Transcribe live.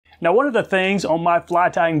Now, one of the things on my fly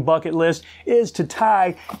tying bucket list is to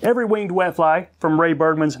tie every winged wet fly from Ray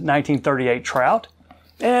Bergman's 1938 Trout.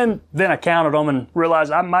 And then I counted them and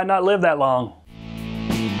realized I might not live that long.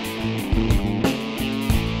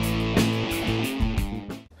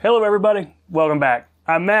 Hello everybody, welcome back.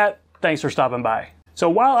 I'm Matt, thanks for stopping by.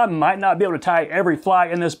 So while I might not be able to tie every fly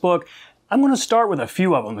in this book, I'm going to start with a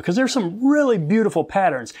few of them because there's some really beautiful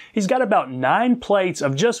patterns. He's got about 9 plates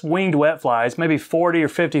of just winged wet flies, maybe 40 or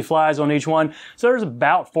 50 flies on each one, so there's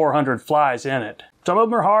about 400 flies in it. Some of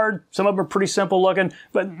them are hard, some of them are pretty simple looking,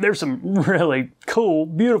 but there's some really cool,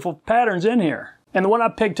 beautiful patterns in here. And the one I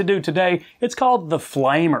picked to do today, it's called the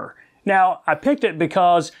Flamer. Now, I picked it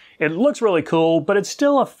because it looks really cool, but it's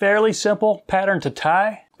still a fairly simple pattern to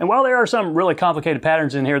tie. And while there are some really complicated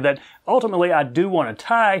patterns in here that ultimately I do want to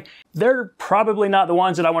tie, they're probably not the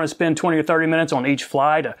ones that I want to spend 20 or 30 minutes on each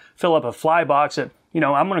fly to fill up a fly box that,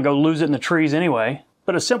 I'm going to go lose it in the trees anyway.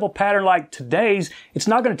 But a simple pattern like today's, it's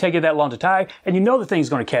not going to take you that long to tie, and the thing's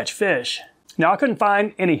going to catch fish. Now, I couldn't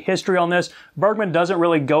find any history on this. Bergman doesn't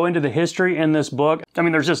really go into the history in this book.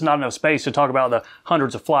 There's just not enough space to talk about the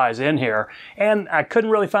hundreds of flies in here. And I couldn't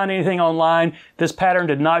really find anything online. This pattern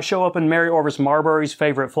did not show up in Mary Orvis Marbury's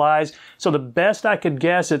favorite flies. So the best I could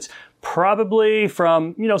guess, it's probably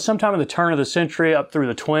from, sometime in the turn of the century up through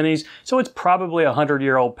the 20s. So it's probably a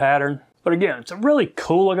 100-year-old pattern. But again, it's a really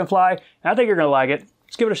cool looking fly, and I think you're going to like it.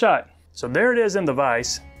 Let's give it a shot. So there it is in the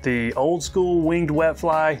vise, the old school winged wet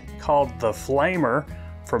fly called the Flamer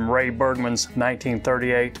from Ray Bergman's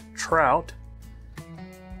 1938 Trout.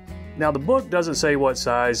 Now the book doesn't say what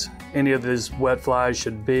size any of these wet flies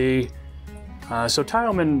should be, so tie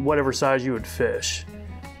them in whatever size you would fish.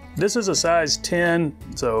 This is a size 10,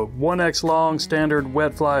 so 1x long standard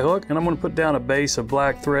wet fly hook, and I'm going to put down a base of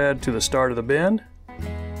black thread to the start of the bend.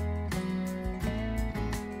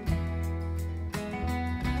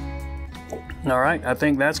 All right, I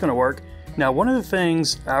think that's going to work. Now, one of the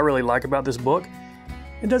things I really like about this book,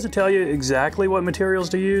 it doesn't tell you exactly what materials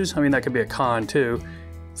to use. That could be a con too.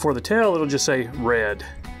 For the tail, it'll just say red.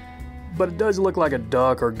 But it does look like a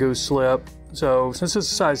duck or goose slip. So since this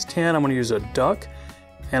is size 10, I'm going to use a duck.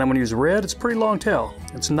 And I'm going to use red. It's a pretty long tail.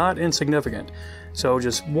 It's not insignificant. So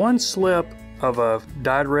just one slip of a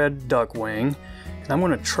dyed red duck wing. And I'm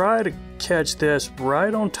going to try to catch this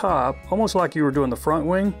right on top, almost like you were doing the front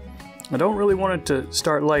wing. I don't really want it to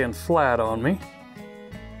start laying flat on me.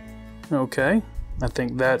 Okay, I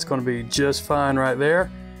think that's going to be just fine right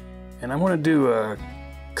there. And I'm going to do a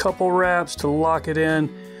couple wraps to lock it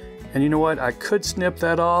in. And you know what? I could snip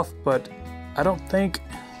that off, but I don't think,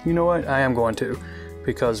 I am going to.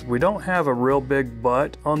 Because we don't have a real big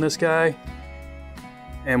butt on this guy.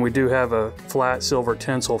 And we do have a flat silver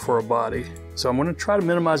tinsel for a body. So I'm going to try to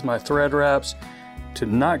minimize my thread wraps to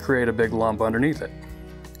not create a big lump underneath it.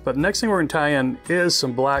 But the next thing we're going to tie in is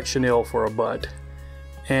some black chenille for a butt.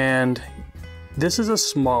 And this is a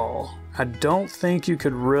small. I don't think you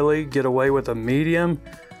could really get away with a medium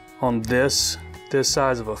on this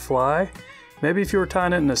size of a fly. Maybe if you were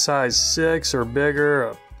tying it in a size 6 or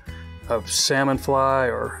bigger, a salmon fly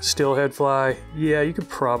or steelhead fly, yeah, you could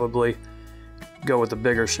probably go with the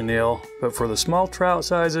bigger chenille. But for the small trout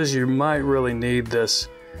sizes, you might really need this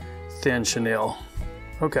thin chenille.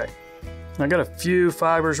 Okay. I got a few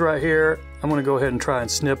fibers right here. I'm going to go ahead and try and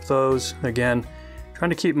snip those. Again, trying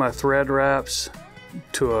to keep my thread wraps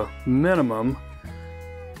to a minimum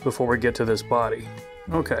before we get to this body.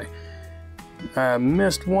 Okay, I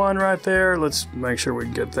missed one right there. Let's make sure we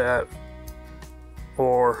can get that.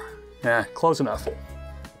 Close enough.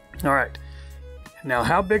 All right, now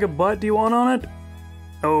how big a butt do you want on it?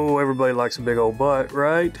 Oh, everybody likes a big old butt,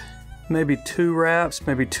 right? Maybe 2 wraps,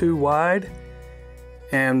 maybe 2 wide.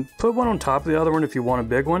 And put one on top of the other one if you want a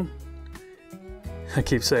big one. I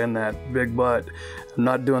keep saying that, big butt. I'm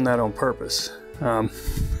not doing that on purpose.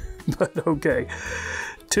 But okay,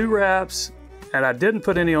 2 wraps, and I didn't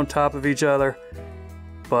put any on top of each other,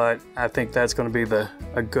 but I think that's going to be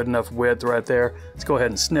a good enough width right there. Let's go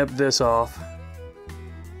ahead and snip this off.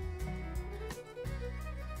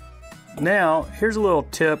 Now, here's a little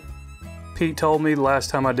tip Pete told me the last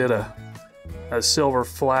time I did a silver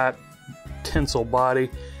flat tinsel body.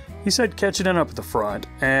 He said catch it in up at the front,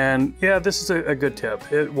 and yeah, this is a good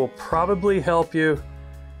tip. It will probably help you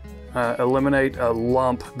eliminate a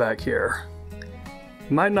lump back here.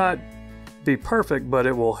 Might not be perfect, but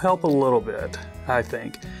it will help a little bit, I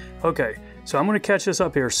think. Okay, so I'm going to catch this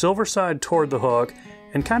up here, silver side toward the hook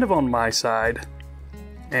and kind of on my side,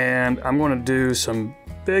 and I'm going to do some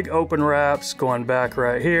big open wraps going back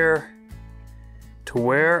right here to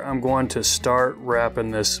where I'm going to start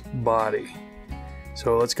wrapping this body.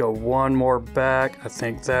 So let's go one more back. I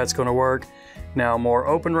think that's going to work. Now more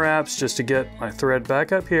open wraps just to get my thread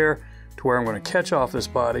back up here to where I'm going to catch off this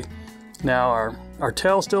body. Now our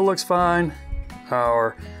tail still looks fine.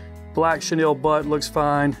 Our black chenille butt looks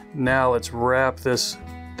fine. Now let's wrap this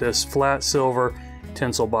flat silver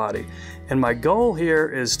tinsel body. And my goal here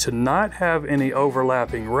is to not have any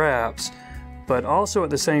overlapping wraps, but also at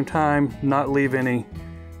the same time not leave any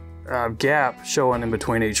gap showing in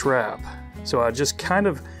between each wrap. So I just kind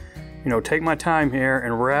of, take my time here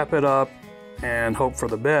and wrap it up and hope for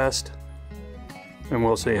the best, and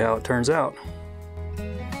we'll see how it turns out.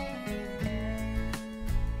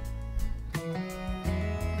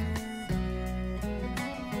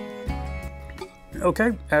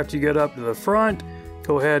 Okay, after you get up to the front,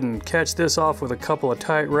 go ahead and catch this off with a couple of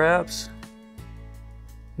tight wraps.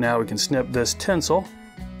 Now we can snip this tinsel,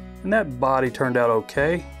 and that body turned out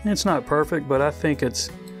okay. It's not perfect, but I think it's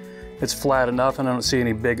flat enough and I don't see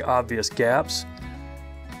any big obvious gaps.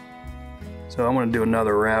 So I'm going to do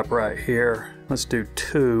another wrap right here. Let's do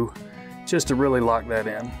 2 just to really lock that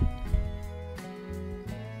in.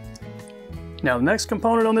 Now the next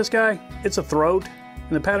component on this guy, it's a throat,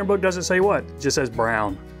 and the pattern book doesn't say what, it just says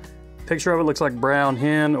brown. Picture of it looks like brown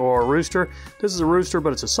hen or rooster. This is a rooster,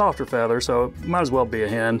 but it's a softer feather, so it might as well be a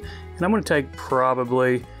hen. And I'm going to take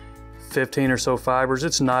probably 15 or so fibers.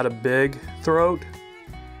 It's not a big throat.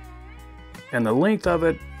 And the length of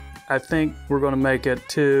it, I think we're going to make it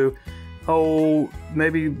to,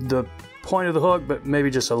 maybe the point of the hook, but maybe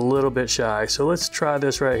just a little bit shy. So let's try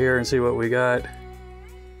this right here and see what we got.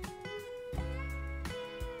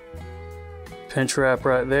 Pinch wrap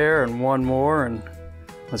right there and one more, and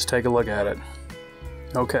let's take a look at it.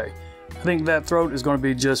 Okay, I think that throat is going to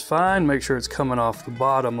be just fine. Make sure it's coming off the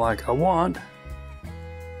bottom like I want.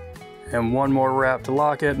 And one more wrap to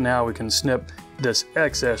lock it. Now we can snip this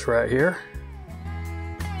excess right here.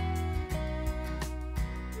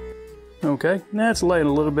 Okay, that's laying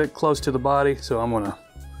a little bit close to the body, so I'm going to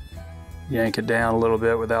yank it down a little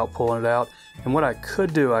bit without pulling it out. And what I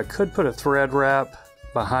could do, I could put a thread wrap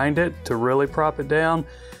behind it to really prop it down,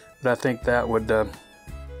 but I think that would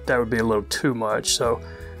be a little too much. So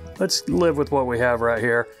let's live with what we have right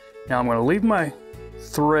here. Now I'm going to leave my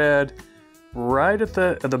thread right at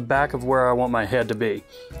the back of where I want my head to be.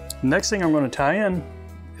 Next thing I'm going to tie in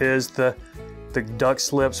is the duck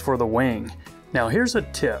slips for the wing. Now here's a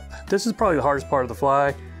tip. This is probably the hardest part of the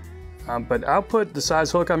fly, but I'll put the size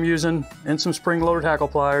hook I'm using in some spring-loaded hackle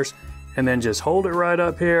pliers and then just hold it right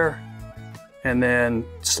up here and then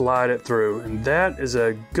slide it through. And that is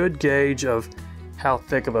a good gauge of how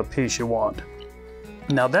thick of a piece you want.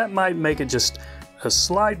 Now that might make it just a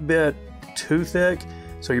slight bit too thick,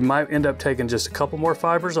 so you might end up taking just a couple more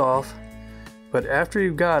fibers off. But after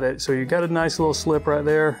you've got it, so you've got a nice little slip right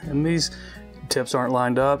there, and these tips aren't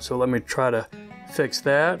lined up, so let me try to fix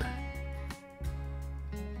that.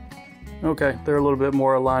 Okay, they're a little bit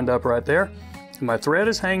more lined up right there. And my thread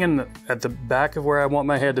is hanging at the back of where I want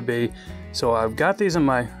my head to be, so I've got these in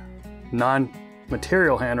my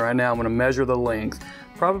non-material hand right now. I'm going to measure the length,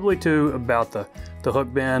 probably to about the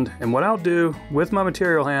hook bend. And what I'll do with my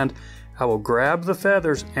material hand, I will grab the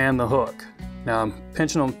feathers and the hook. Now I'm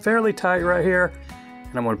pinching them fairly tight right here,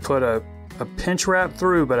 and I'm going to put a pinch wrap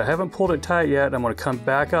through, but I haven't pulled it tight yet. I'm going to come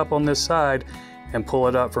back up on this side and pull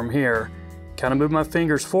it up from here. Kind of move my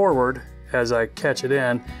fingers forward as I catch it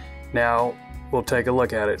in. Now we'll take a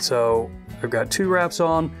look at it. So I've got 2 wraps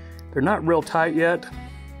on. They're not real tight yet.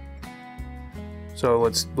 So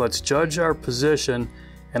let's judge our position,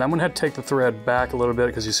 and I'm going to have to take the thread back a little bit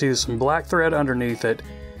because you see there's some black thread underneath it.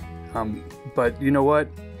 But you know what?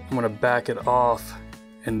 I'm going to back it off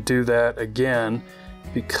and do that again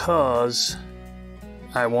because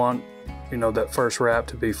I want, that first wrap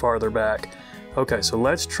to be farther back. Okay, so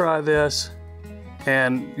let's try this.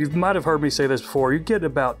 And you might have heard me say this before. You get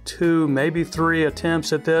about 2, maybe 3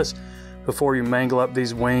 attempts at this before you mangle up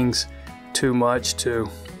these wings too much to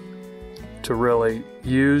really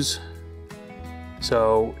use.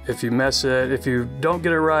 So if you if you don't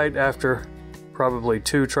get it right after probably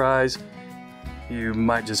 2 tries, you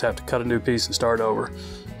might just have to cut a new piece and start over.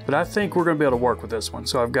 But I think we're going to be able to work with this one.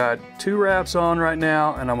 So I've got 2 wraps on right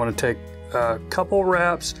now, and I'm going to take a couple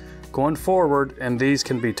wraps going forward, and these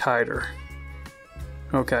can be tighter.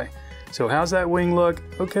 Okay, so how's that wing look?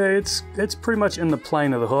 Okay, it's pretty much in the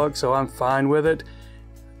plane of the hook, so I'm fine with it.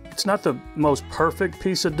 It's not the most perfect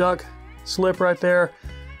piece of duck slip right there.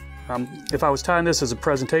 If I was tying this as a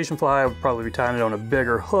presentation fly, I would probably be tying it on a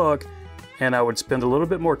bigger hook, and I would spend a little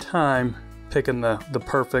bit more time picking the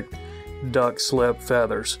perfect duck slip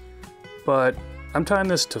feathers. But I'm tying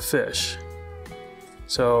this to fish.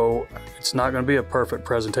 So it's not going to be a perfect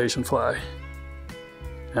presentation fly.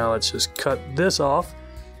 Now let's just cut this off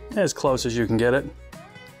as close as you can get it.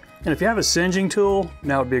 And if you have a singeing tool,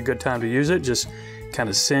 now would be a good time to use it. Just kind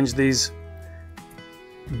of singe these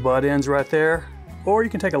butt ends right there, or you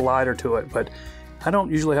can take a lighter to it, but I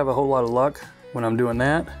don't usually have a whole lot of luck when I'm doing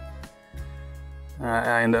that.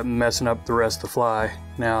 I end up messing up the rest of the fly.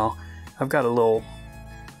 Now I've got a little,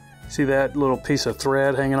 see that little piece of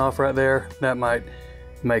thread hanging off right there? That might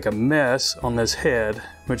make a mess on this head,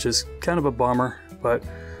 which is kind of a bummer, but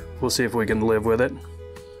we'll see if we can live with it.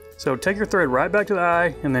 So take your thread right back to the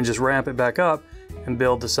eye and then just ramp it back up and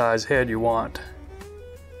build the size head you want.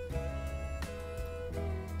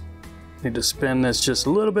 Need to spin this just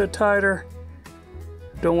a little bit tighter.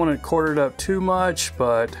 Don't want it quartered up too much,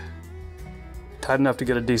 but tight enough to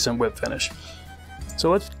get a decent whip finish.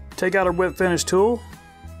 So let's take out our whip finish tool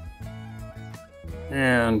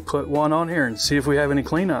and put one on here and see if we have any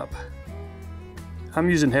cleanup. I'm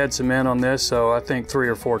using head cement on this, so I think 3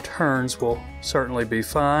 or 4 turns will certainly be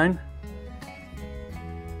fine.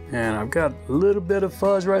 And I've got a little bit of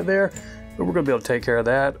fuzz right there, but we're gonna be able to take care of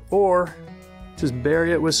that, or just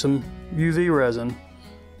bury it with some UV resin.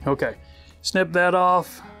 Okay, snip that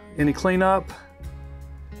off. Any cleanup?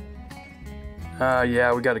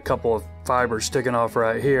 Yeah, we got a couple of fibers sticking off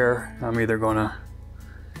right here. I'm either gonna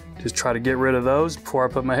just try to get rid of those before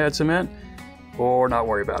I put my head cement, or not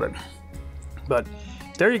worry about it. But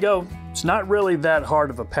there you go. It's not really that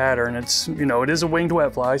hard of a pattern. It's, you know, it is a winged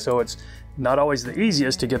wet fly, so it's not always the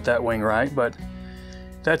easiest to get that wing right, but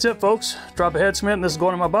that's it, folks. Drop a head cement and this is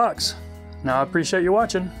going in my box. Now, I appreciate you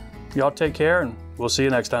watching. Y'all take care, and we'll see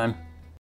you next time.